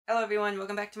Hello everyone,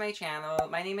 welcome back to my channel.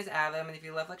 My name is Adam, and if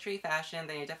you love luxury fashion,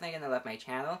 then you're definitely going to love my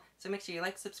channel. So make sure you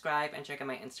like, subscribe, and check out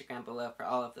my Instagram below for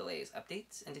all of the latest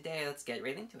updates. And today, let's get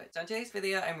right into it. So in today's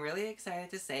video, I'm really excited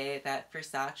to say that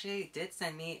Versace did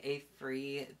send me a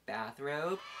free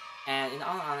bathrobe. And in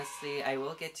all honesty, I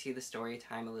will get to the story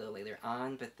time a little later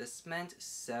on, but this meant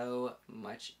so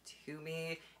much to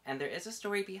me. And there is a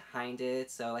story behind it,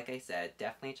 so like I said,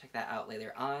 definitely check that out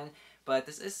later on. But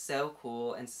this is so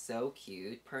cool and so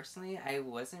cute. Personally, I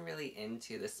wasn't really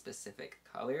into this specific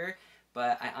color,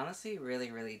 but I honestly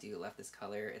really do love this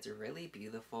color. It's really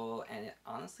beautiful, and it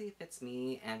honestly fits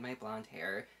me and my blonde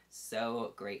hair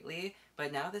so greatly.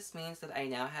 But now this means that I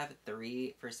now have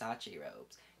 3 Versace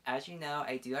robes. As you know,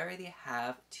 I do already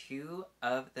have 2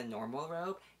 of the normal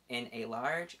robe in a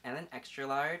large and an extra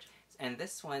large, and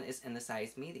this one is in the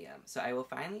size medium. So I will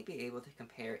finally be able to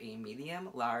compare a medium,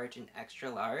 large, and extra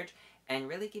large and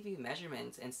really give you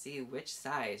measurements and see which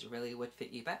size really would fit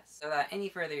you best. So without any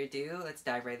further ado, let's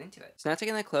dive right into it. So now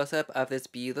taking a close-up of this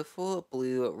beautiful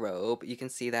blue robe, you can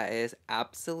see that it is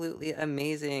absolutely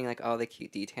amazing, like all the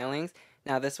cute detailings.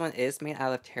 Now this one is made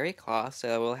out of terry cloth,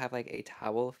 so it will have like a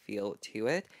towel feel to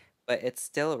it, but it's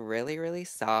still really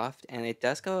soft, and it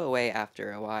does go away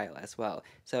after a while as well.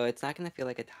 So it's not going to feel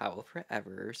like a towel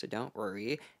forever, so don't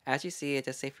worry. As you see, it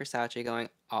does say Versace going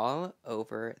all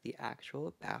over the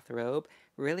actual bathrobe.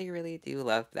 Really do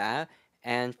love that.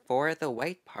 And for the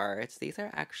white parts, these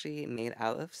are actually made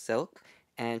out of silk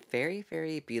and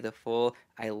very beautiful.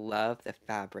 I love the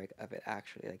fabric of it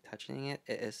actually, like touching it,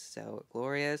 it is so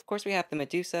glorious. Of course, we have the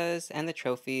Medusas and the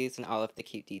trophies and all of the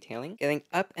cute detailing. Getting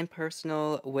up and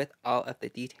personal with all of the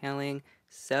detailing.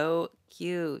 So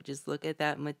cute, just look at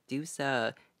that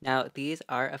Medusa. Now, these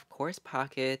are of course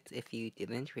pockets if you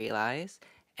didn't realize,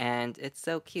 and it's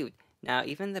so cute. Now,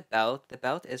 even the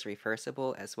belt is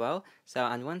reversible as well. So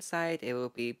on one side, it will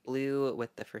be blue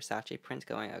with the Versace print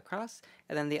going across,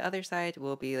 and then the other side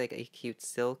will be like a cute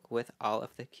silk with all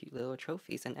of the cute little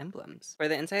trophies and emblems. For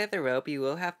the inside of the robe, you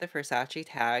will have the Versace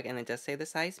tag, and it does say the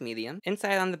size medium.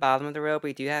 Inside on the bottom of the robe,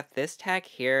 we do have this tag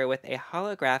here with a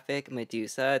holographic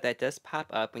Medusa that does pop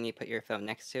up when you put your phone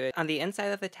next to it. On the inside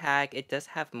of the tag, it does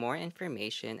have more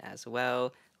information as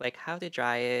well, like how to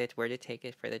dry it, where to take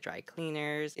it for the dry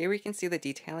cleaners. Here we can see the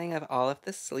detailing of all of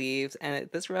the sleeves, and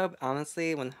this robe,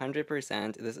 honestly,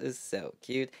 100%, this is so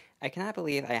cute. I cannot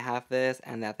believe I have this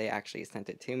and that they actually sent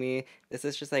it to me. This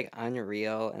is just like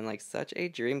unreal and like such a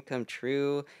dream come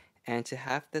true. And to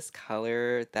have this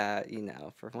color that, you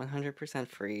know, for 100%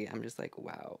 free, I'm just like,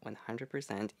 wow,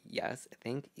 100% yes,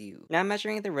 thank you. Now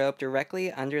measuring the robe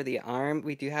directly under the arm,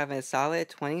 we do have a solid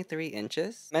 23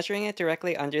 inches. Measuring it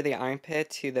directly under the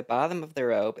armpit to the bottom of the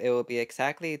robe, it will be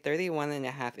exactly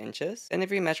 31.5 inches. Then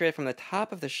if we measure it from the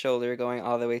top of the shoulder going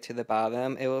all the way to the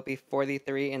bottom, it will be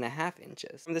 43.5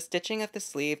 inches. From the stitching of the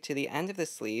sleeve to the end of the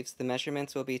sleeves, the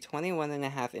measurements will be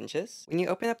 21.5 inches. When you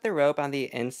open up the robe on the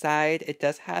inside, it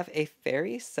does have a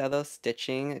very subtle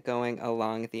stitching going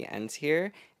along the ends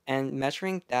here, and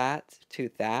measuring that to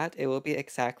that, it will be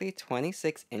exactly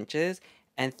 26 inches,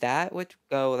 and that would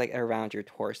go like around your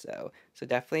torso. So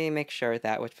definitely make sure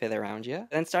that would fit around you.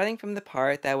 Then starting from the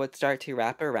part that would start to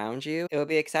wrap around you, it will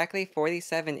be exactly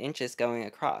 47 inches going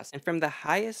across. And from the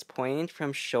highest point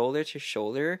from shoulder to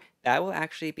shoulder, that will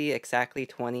actually be exactly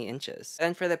 20 inches.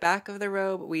 And for the back of the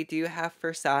robe, we do have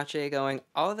Versace going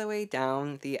all the way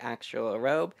down the actual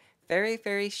robe.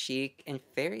 Very chic and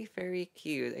very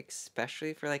cute,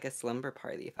 especially for like a slumber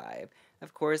party vibe.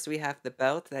 Of course, we have the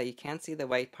belt that you can't see the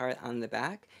white part on the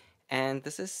back, and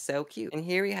this is so cute. And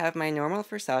here we have my normal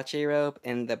Versace robe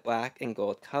in the black and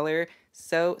gold color.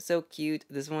 So cute.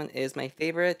 This one is my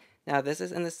favorite. Now this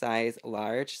is in the size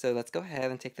large, so let's go ahead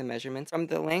and take the measurements. From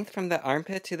the length from the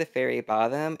armpit to the very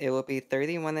bottom, it will be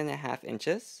 31.5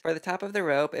 inches. For the top of the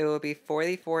robe, it will be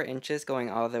 44 inches going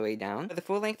all the way down. For the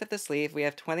full length of the sleeve, we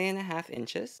have 20.5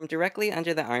 inches. From directly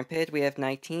under the armpit, we have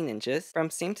 19 inches. From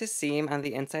seam to seam on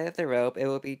the inside of the robe, it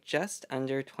will be just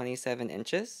under 27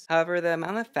 inches. However, the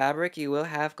amount of fabric you will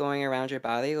have going around your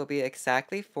body will be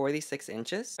exactly 46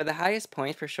 inches. For the highest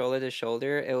point for shoulder to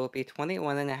shoulder, it will be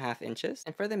 21.5 inches.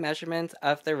 And for the measurements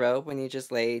of the robe when you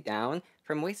just lay down,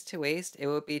 from waist to waist, it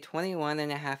will be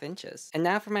 21.5 inches. And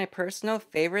now for my personal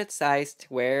favorite size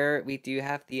to wear, we do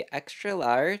have the extra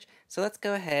large. So let's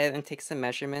go ahead and take some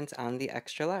measurements on the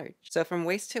extra large. So from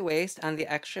waist to waist on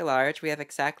the extra large, we have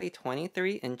exactly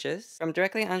 23 inches. From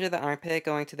directly under the armpit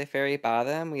going to the very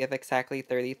bottom, we have exactly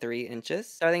 33 inches.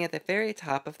 Starting at the very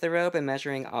top of the robe and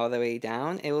measuring all the way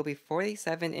down, it will be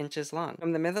 47 inches long.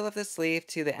 From the middle of the sleeve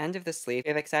to the end of the sleeve, we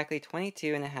have exactly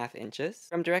 22.5 inches.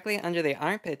 From directly under the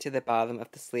armpit to the bottom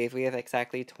of the sleeve, we have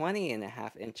exactly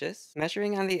 20.5 inches.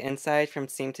 Measuring on the inside from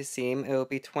seam to seam, it will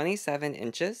be 27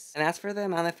 inches. And as for the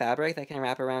amount of fabric that can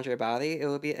wrap around your body, it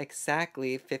will be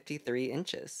exactly 53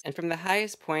 inches. And from the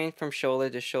highest point from shoulder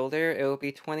to shoulder, it will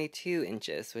be 22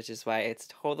 inches, which is why it's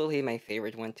totally my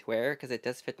favorite one to wear because it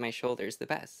does fit my shoulders the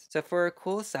best. So for a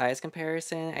cool size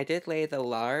comparison, I did lay the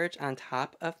large on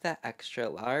top of the extra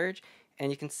large,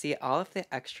 and you can see all of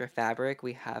the extra fabric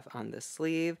we have on the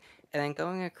sleeve. And then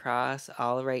going across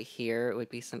all right here would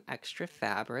be some extra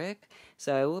fabric.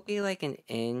 So it will be like an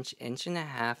inch, inch and a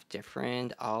half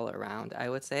different all around, I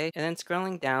would say. And then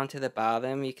scrolling down to the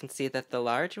bottom, you can see that the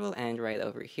large will end right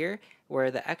over here,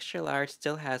 where the extra large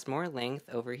still has more length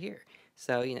over here.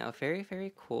 So, very,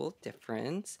 very cool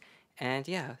difference. And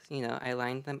yeah, I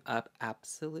lined them up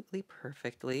absolutely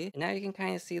perfectly. And now you can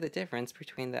kind of see the difference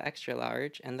between the extra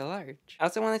large and the large. I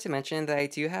also wanted to mention that I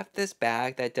do have this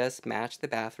bag that does match the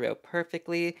bathrobe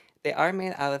perfectly. They are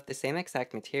made out of the same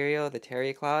exact material, the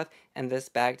terry cloth, and this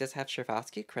bag does have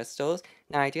Swarovski crystals.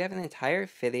 Now, I do have an entire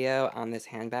video on this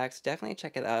handbag, so definitely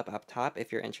check it up top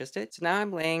if you're interested. So now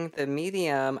I'm laying the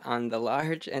medium on the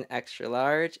large and extra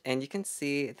large, and you can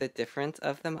see the difference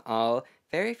of them all.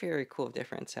 Very, very cool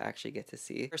difference to actually get to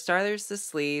see. For starters, the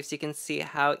sleeves, you can see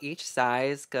how each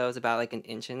size goes about like an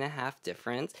inch and a half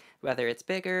difference, whether it's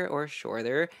bigger or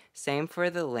shorter. Same for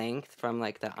the length from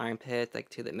like the armpit like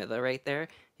to the middle right there.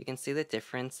 You can see the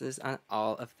differences on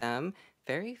all of them.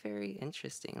 Very, very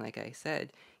interesting, like I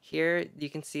said. Here, you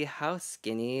can see how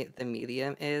skinny the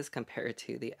medium is compared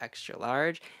to the extra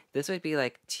large. This would be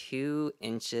like 2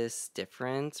 inches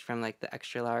difference from like the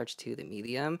extra large to the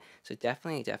medium. So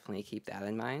definitely keep that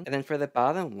in mind. And then for the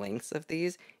bottom lengths of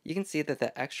these, you can see that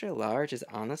the extra large is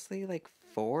honestly like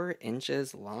 4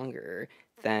 inches longer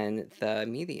than the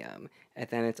medium. And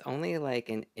then it's only like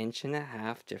an inch and a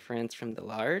half difference from the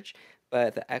large.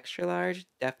 But the extra large,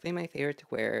 definitely my favorite to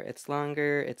wear. It's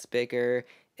longer, it's bigger,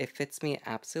 it fits me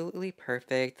absolutely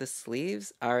perfect. The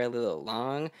sleeves are a little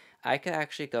long. I could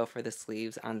actually go for the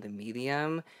sleeves on the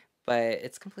medium, but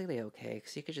it's completely okay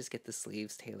because you could just get the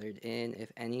sleeves tailored in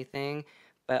if anything.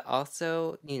 But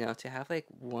also, to have like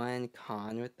one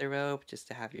con with the robe, just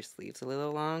to have your sleeves a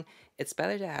little long, it's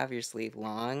better to have your sleeve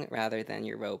long rather than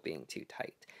your robe being too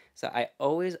tight. So I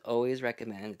always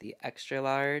recommend the extra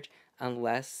large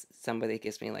unless somebody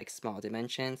gives me like small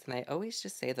dimensions, and I always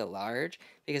just say the large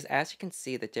because as you can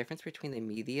see the difference between the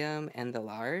medium and the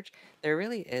large, there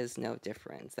really is no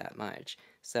difference that much.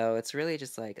 So it's really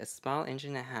just like a small inch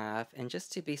and a half, and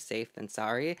just to be safe than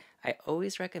sorry, I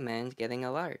always recommend getting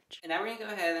a large. And now we're gonna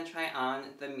go ahead and try on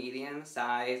the medium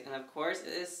size, and of course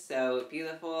it is so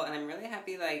beautiful, and I'm really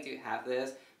happy that I do have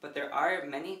this, but there are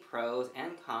many pros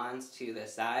and cons to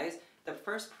this size. The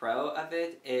first pro of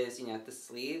it is, the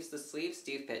sleeves. The sleeves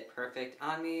do fit perfect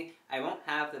on me. I won't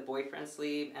have the boyfriend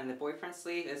sleeve, and the boyfriend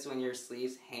sleeve is when your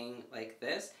sleeves hang like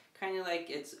this, kind of like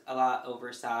it's a lot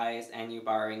oversized and you're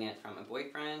borrowing it from a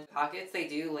boyfriend. Pockets, they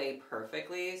do lay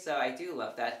perfectly, so I do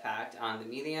love that fact on the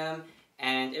medium,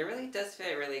 and it really does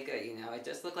fit really good, It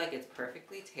does look like it's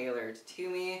perfectly tailored to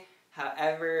me.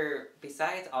 However,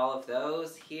 besides all of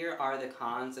those, here are the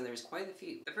cons, and there's quite a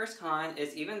few. The first con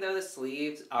is even though the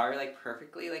sleeves are like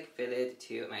perfectly like fitted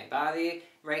to my body,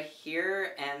 right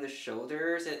here and the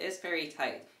shoulders, it is very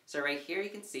tight. So right here you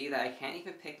can see that I can't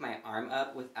even pick my arm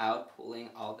up without pulling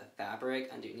all the fabric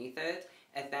underneath it.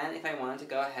 And then if I wanted to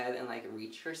go ahead and like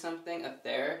reach for something up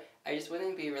there, I just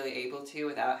wouldn't be really able to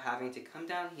without having to come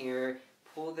down here,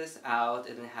 pull this out,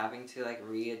 and then having to like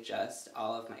readjust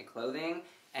all of my clothing.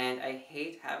 And I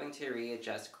hate having to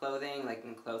readjust clothing, like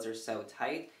when clothes are so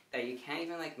tight that you can't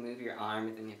even like move your arm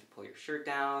and then you have to pull your shirt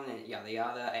down and yada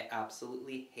yada. I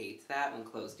absolutely hate that when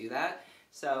clothes do that.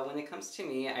 So when it comes to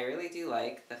me, I really do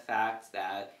like the fact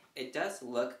that it does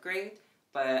look great,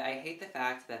 but I hate the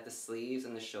fact that the sleeves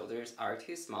and the shoulders are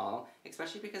too small,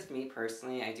 especially because me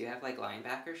personally, I do have like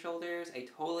linebacker shoulders. I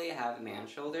totally have man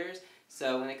shoulders.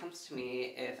 So when it comes to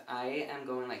me, if I am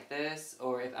going like this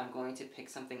or if I'm going to pick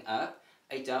something up,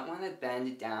 I don't want to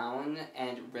bend down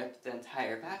and rip the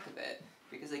entire back of it.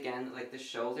 Because again, like the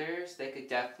shoulders, they could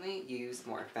definitely use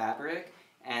more fabric,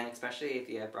 and especially if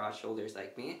you have broad shoulders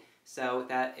like me. So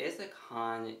that is a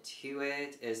con to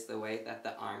it, is the way that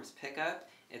the arms pick up.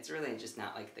 It's really just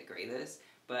not like the greatest.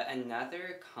 But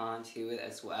another con to it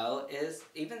as well is,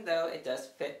 even though it does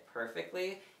fit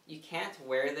perfectly, you can't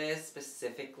wear this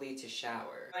specifically to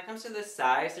shower. When it comes to the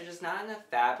size, there's just not enough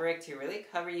fabric to really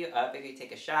cover you up if you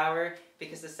take a shower,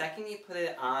 because the second you put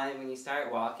it on, when you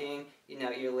start walking,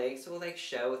 your legs will like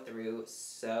show through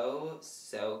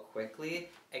so quickly,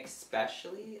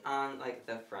 especially on like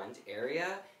the front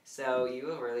area. So you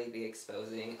will really be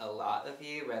exposing a lot of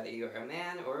you, whether you're a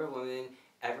man or a woman.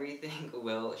 Everything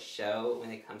will show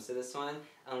when it comes to this one,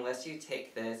 unless you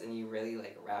take this and you really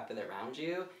like wrap it around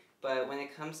you. But when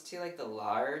it comes to like the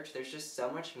large, there's just so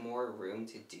much more room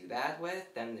to do that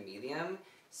with than the medium.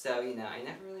 So, you know, I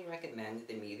never really recommend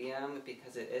the medium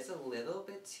because it is a little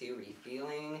bit too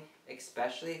revealing,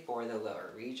 especially for the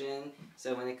lower region.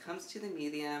 So when it comes to the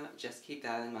medium, just keep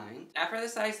that in mind. Now for the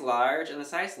size large, and the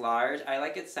size large, I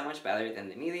like it so much better than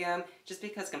the medium, just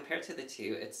because compared to the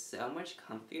two, it's so much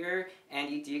comfier, and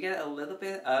you do get a little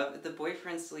bit of the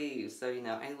boyfriend sleeves. So, you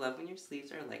know, I love when your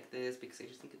sleeves are like this because I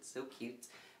just think it's so cute.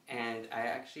 And I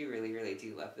actually really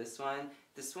do love this one.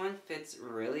 This one fits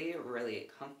really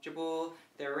comfortable.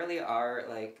 There really are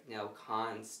like no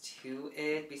cons to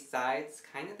it besides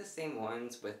kind of the same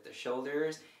ones with the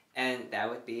shoulders, and that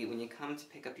would be when you come to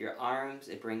pick up your arms,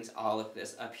 it brings all of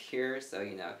this up here, so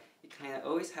you know, you kind of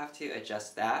always have to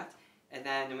adjust that. And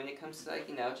then when it comes to like,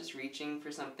 you know, just reaching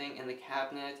for something in the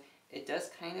cabinet, it does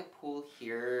kind of pull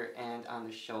here and on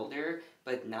the shoulder,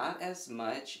 but not as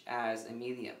much as a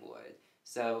medium would.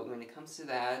 So when it comes to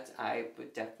that, I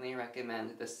would definitely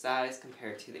recommend the size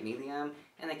compared to the medium.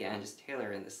 And again, just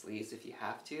tailor in the sleeves if you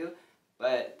have to.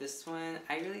 But this one,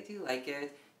 I really do like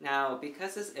it. Now,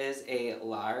 because this is a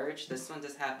large, this one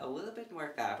does have a little bit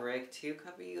more fabric to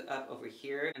cover you up over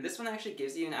here. And this one actually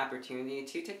gives you an opportunity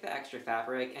to take the extra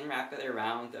fabric and wrap it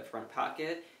around the front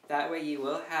pocket. That way you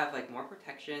will have like more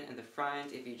protection in the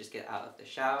front if you just get out of the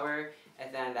shower.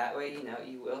 And then that way, you know,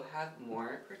 you will have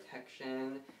more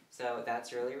protection. So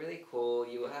that's really cool.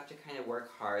 You will have to kind of work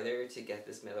harder to get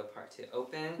this middle part to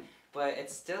open, but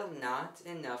it's still not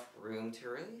enough room to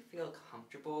really feel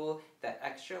comfortable. That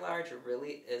extra large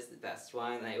really is the best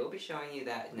one, and I will be showing you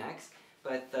that next.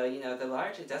 But the, you know, the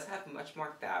large, it does have much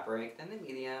more fabric than the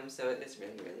medium, so it's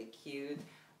really cute.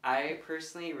 I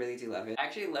personally really do love it. I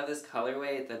actually love this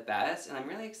colorway the best, and I'm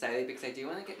really excited because I do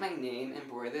want to get my name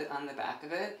embroidered on the back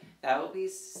of it. That will be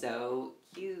so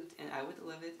cute, and I would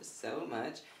love it so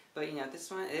much. But you know, this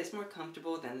one is more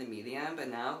comfortable than the medium, but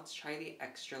now let's try the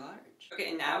extra large. Okay,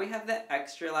 and now we have the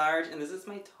extra large, and this is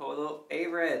my total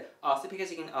favorite. Also because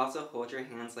you can also hold your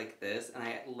hands like this, and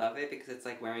I love it because it's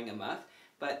like wearing a muff.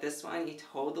 But this one, you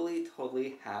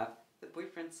totally have the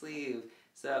boyfriend sleeve.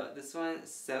 So this one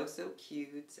is so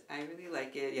cute. I really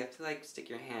like it. You have to like stick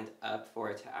your hand up for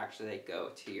it to actually like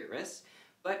go to your wrist.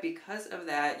 But because of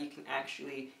that, you can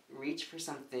actually reach for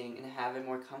something and have it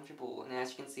more comfortable. And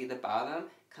as you can see, the bottom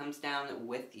comes down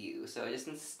with you. So it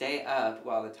doesn't stay up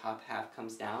while the top half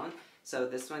comes down. So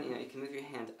this one, you know, you can move your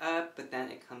hand up, but then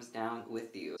it comes down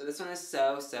with you. So this one is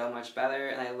so much better,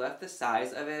 and I love the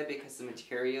size of it because the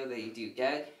material that you do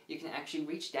get, you can actually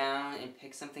reach down and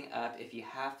pick something up if you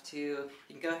have to. You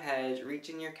can go ahead, reach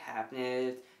in your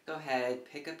cabinet, go ahead,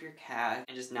 pick up your cat,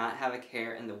 and just not have a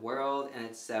care in the world, and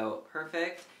it's so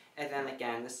perfect. And then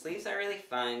again, the sleeves are really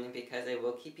fun because they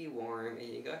will keep you warm, and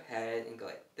you can go ahead and go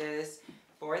like this.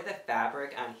 For the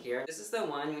fabric on here, this is the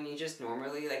one when you just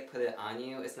normally like put it on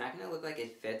you, it's not going to look like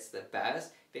it fits the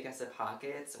best because the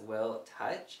pockets will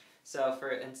touch. So for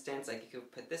instance, like you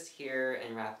could put this here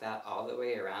and wrap that all the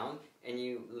way around, and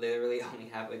you literally only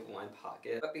have like one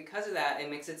pocket. But because of that,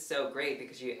 it makes it so great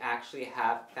because you actually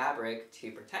have fabric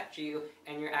to protect you,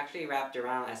 and you're actually wrapped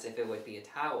around as if it would be a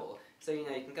towel. So you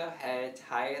know, you can go ahead,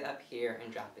 tie it up here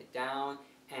and drop it down,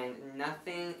 and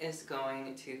nothing is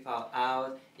going to fall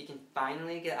out. You can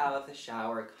finally get out of the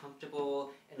shower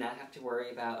comfortable and not have to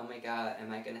worry about, oh my god,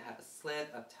 am I going to have a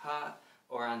slip up top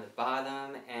or on the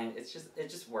bottom? And it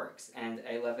just works, and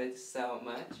I love it so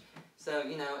much. So,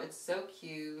 you know, it's so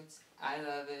cute. I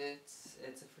love it.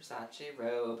 It's a Versace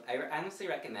robe. I honestly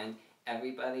recommend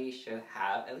everybody should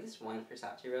have at least one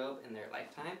Versace robe in their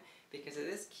lifetime because it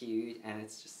is cute and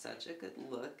it's just such a good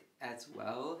look as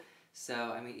well. So,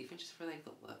 I mean, even just for, like,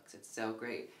 the looks, it's so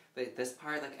great. But this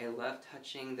part, like, I love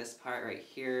touching this part right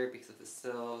here because of the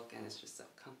silk, and it's just so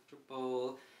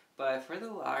comfortable. But for the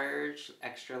large,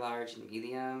 extra large, and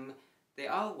medium, they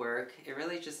all work. It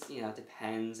really just, you know,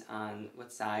 depends on what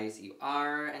size you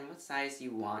are and what size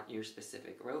you want your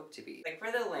specific robe to be. Like,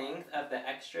 for the length of the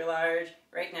extra large,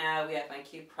 right now we have my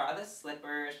cute Prada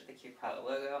slippers with the cute Prada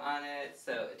logo on it.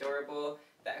 So adorable.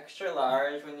 The extra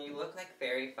large, when you look, like,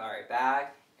 very far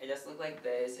back, it does look like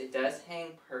this. It does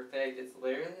hang perfect. It's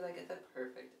literally like at the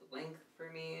perfect length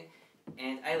for me.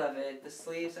 And I love it. The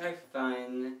sleeves are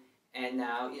fun. And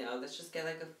now, you know, let's just get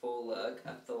like a full look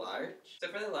of the large. So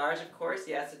for the large, of course,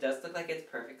 yes, it does look like it's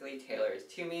perfectly tailored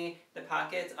to me. The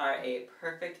pockets are a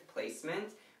perfect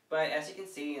placement. But as you can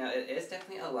see, you know, it is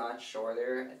definitely a lot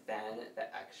shorter than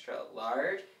the extra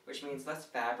large, which means less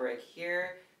fabric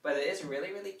here. But it is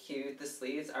really, really cute. The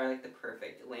sleeves are like the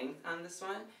perfect length on this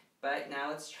one. But now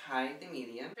let's try the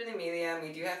medium. For the medium,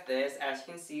 we do have this. As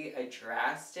you can see, a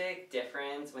drastic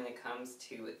difference when it comes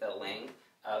to the length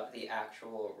of the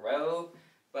actual robe.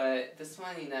 But this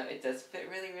one, you know, it does fit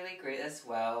really, really great as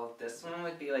well. This one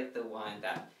would be like the one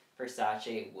that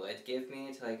Versace would give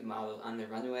me to like model on the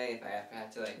runway if I ever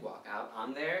had to like walk out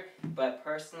on there. But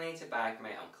personally, to buy for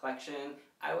my own collection,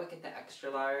 I would get the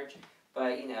extra large.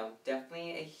 But, you know,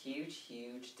 definitely a huge,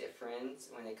 huge difference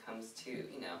when it comes to,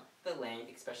 you know, the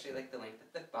length, especially like the length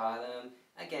at the bottom.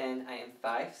 Again, I am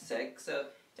 5'6", so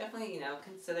definitely, you know,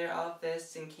 consider all of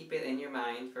this and keep it in your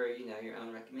mind for, you know, your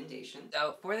own recommendation.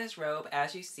 So for this robe,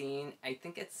 as you've seen, I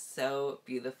think it's so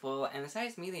beautiful, and the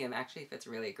size medium actually fits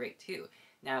really great too.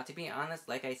 Now, to be honest,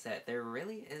 like I said, there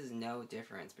really is no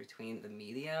difference between the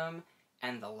medium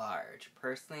and the large.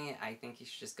 Personally, I think you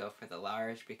should just go for the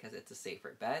large because it's a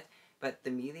safer bet. But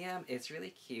the medium is really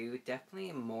cute,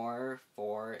 definitely more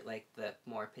for like the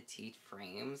more petite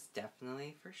frames,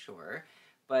 definitely for sure.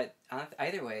 But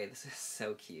either way, this is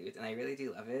so cute and I really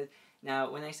do love it. Now,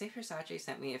 when I say Versace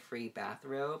sent me a free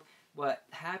bathrobe, what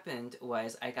happened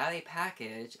was I got a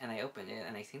package and I opened it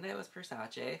and I seen that it was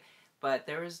Versace, but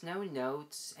there was no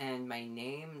notes and my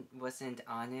name wasn't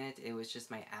on it. It was just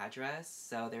my address,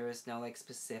 so there was no like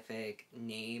specific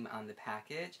name on the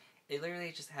package. It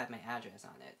literally just had my address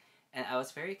on it. And I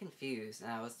was very confused, and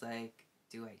I was like,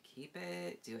 do I keep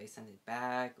it? Do I send it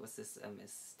back? Was this a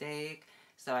mistake?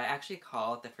 So I actually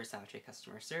called the Versace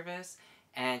customer service,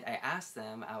 and I asked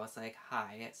them, I was like,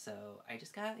 hi, so I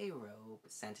just got a robe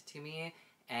sent to me,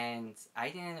 and I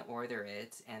didn't order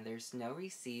it, and there's no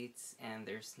receipts, and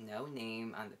there's no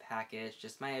name on the package,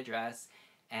 just my address,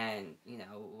 and, you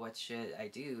know, what should I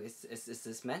do? Is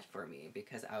this meant for me?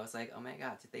 Because I was like, oh my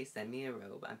god, did they send me a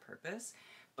robe on purpose?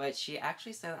 But she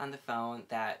actually said on the phone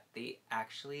that they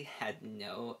actually had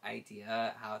no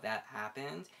idea how that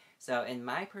happened. So in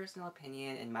my personal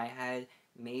opinion, in my head,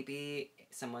 maybe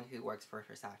someone who works for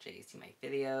Versace see my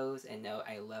videos and know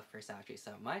I love Versace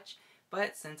so much.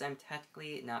 But since I'm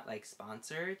technically not like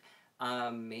sponsored,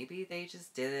 maybe they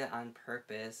just did it on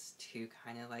purpose to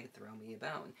kind of like throw me a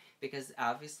bone. Because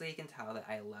obviously you can tell that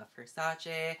I love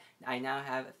Versace. I now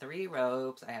have 3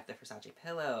 robes. I have the Versace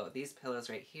pillow, these pillows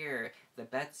right here, the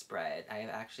bedspread. I have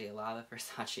actually a lot of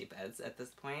Versace beds at this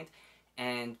point.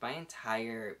 And my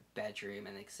entire bedroom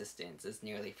and existence is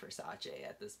nearly Versace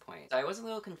at this point. So I was a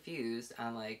little confused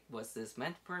on like, was this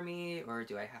meant for me or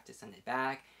do I have to send it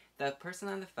back? The person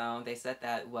on the phone, they said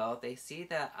that, well, they see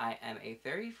that I am a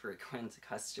very frequent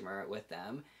customer with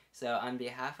them, so on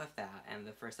behalf of that and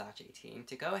the Versace team,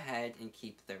 to go ahead and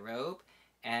keep the robe,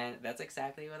 and that's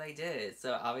exactly what I did.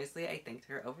 So obviously I thanked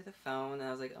her over the phone, and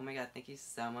I was like, oh my god, thank you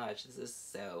so much, this is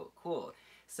so cool.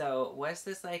 So was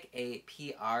this like a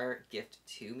PR gift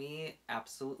to me?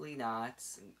 Absolutely not,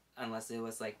 unless it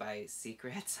was like by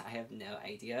secret, I have no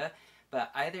idea. But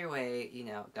either way, you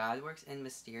know, God works in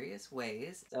mysterious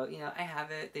ways. So, you know, I have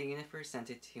it, the universe sent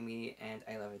it to me, and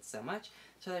I love it so much.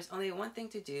 So there's only one thing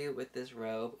to do with this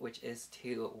robe, which is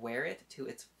to wear it to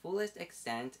its fullest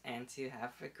extent and to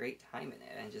have a great time in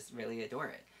it and just really adore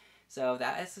it. So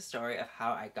that is the story of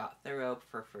how I got the robe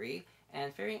for free,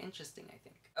 and very interesting, I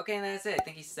think. Okay, and that's it.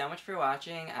 Thank you so much for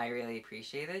watching. I really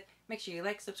appreciate it. Make sure you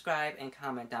like, subscribe, and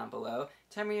comment down below.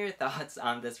 Tell me your thoughts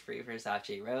on this free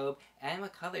Versace robe and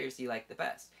what colors you like the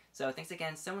best. So thanks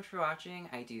again so much for watching.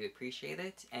 I do appreciate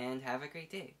it, and have a great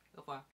day. Au revoir.